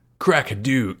 Yeah. Crack a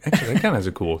Doog. Actually, that kind of has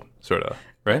a cool sort of,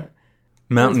 right?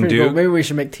 Mountain Doog. Cool. Maybe we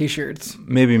should make T-shirts.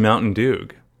 Maybe Mountain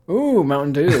Doog. Ooh,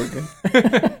 Mountain Doog.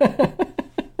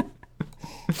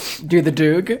 Do the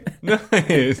Doog.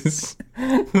 Nice.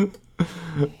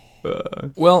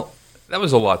 Well, that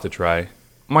was a lot to try.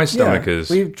 My stomach is...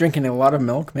 We're drinking a lot of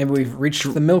milk. Maybe we've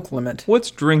reached the milk limit. What's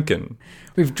drinking?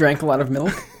 We've drank a lot of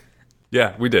milk.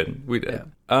 Yeah, we did. Yeah.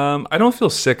 I don't feel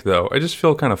sick, though. I just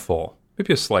feel kind of full.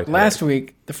 Maybe a slight headache. Last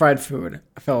week, the fried food,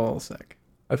 I felt a little sick.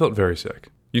 I felt very sick.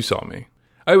 You saw me.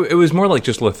 It was more like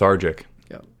just lethargic.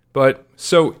 Yeah. But,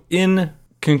 so, in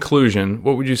conclusion,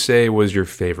 what would you say was your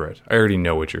favorite? I already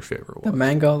know what your favorite was. The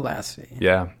mango lassi.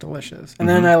 Yeah. Delicious. And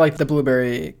then I like the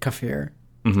blueberry kefir.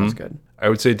 That's good. I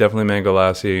would say definitely mango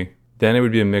lassi. Then it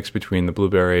would be a mix between the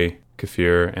blueberry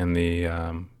kefir and the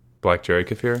black cherry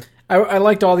kefir. I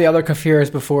liked all the other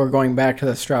kefirs before going back to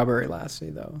the strawberry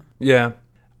lassi, though. Yeah.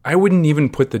 I wouldn't even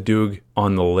put the Doog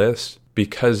on the list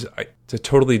because it's a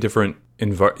totally different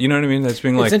environment. You know what I mean? That's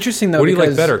being like, it's interesting, though, what do you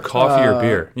like better, coffee or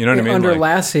beer? You know what I mean? Under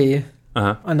lassi,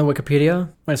 on the Wikipedia,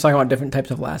 when it's talking about different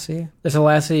types of lassi, there's a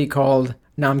lassi called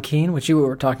namkeen, which you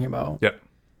were talking about. Yep.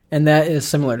 And that is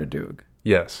similar to Doog.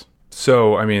 Yes.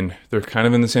 So, I mean, they're kind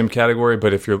of in the same category,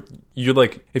 but if you're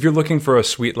looking for a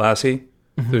sweet lassi,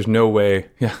 there's no way.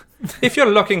 Yeah. If you're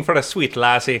looking for a sweet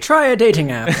lassi, try a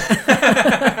dating app.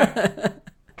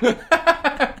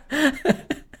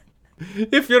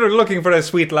 If you're looking for a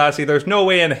sweet lassi, there's no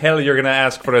way in hell you're going to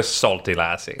ask for a salty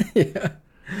lassi. Yeah.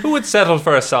 Who would settle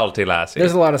for a salty lassi?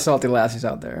 There's a lot of salty lassies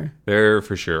out there. There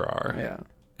for sure are. Yeah.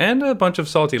 And a bunch of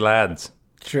salty lads.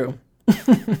 True.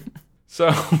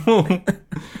 So,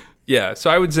 yeah. So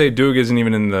I would say Doog isn't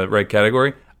even in the right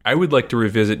category. I would like to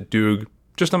revisit Doog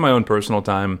just on my own personal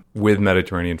time with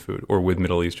Mediterranean food or with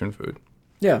Middle Eastern food.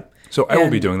 Yeah. So I will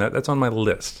be doing that. That's on my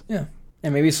list. Yeah.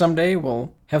 And maybe someday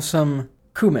we'll have some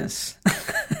kumis.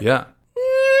 Yeah.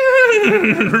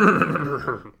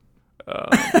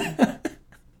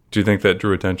 Do you think that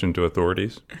drew attention to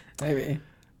authorities? Maybe.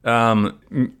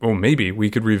 Maybe we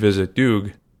could revisit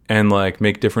Doog and like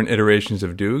make different iterations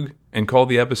of Doog and call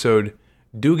the episode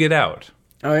 "Doog It Out."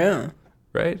 Oh yeah.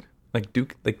 Right? Like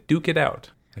Duke it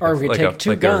out. Or we take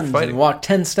two guns and walk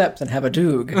 10 steps and have a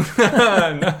Doog.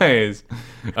 Nice.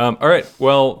 All right.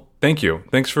 Well, thank you.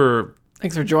 Thanks for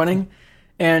joining.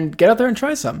 And get out there and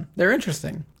try some. They're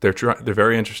interesting. They're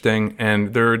very interesting,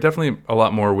 and they're definitely a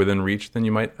lot more within reach than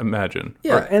you might imagine.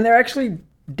 Yeah, and they're actually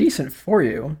decent for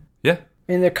you. Yeah.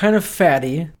 I mean, they're kind of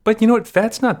fatty. But you know what?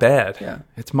 Fat's not bad. Yeah.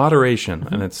 It's moderation,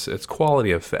 and it's quality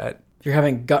of fat. If you're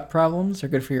having gut problems, they're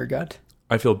good for your gut.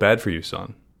 I feel bad for you,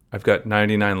 son. I've got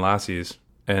 99 lassies,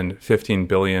 and 15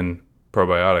 billion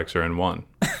probiotics are in one.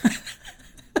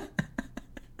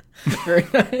 Very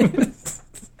nice.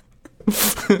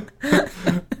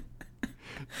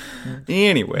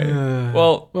 Anyway,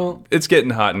 well, it's getting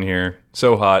hot in here.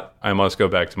 So hot, I must go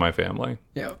back to my family.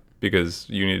 Yeah. Because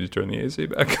you need to turn the AC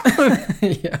back on.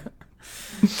 Yeah.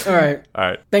 All right.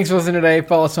 Thanks for listening today.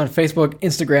 Follow us on Facebook,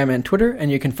 Instagram, and Twitter.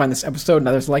 And you can find this episode and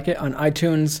others like it on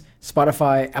iTunes,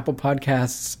 Spotify, Apple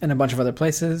Podcasts, and a bunch of other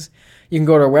places. You can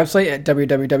go to our website at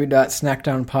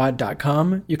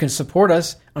www.snackdownpod.com. You can support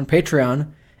us on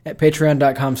Patreon at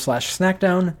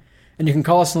patreon.com/snackdown. And you can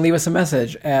call us and leave us a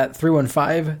message at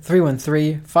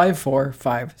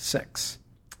 315-313-5456.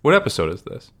 What episode is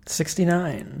this?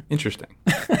 69. Interesting.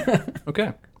 Okay.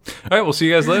 All right, we'll see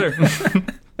you guys later.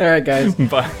 All right, guys.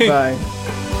 Bye. Bye.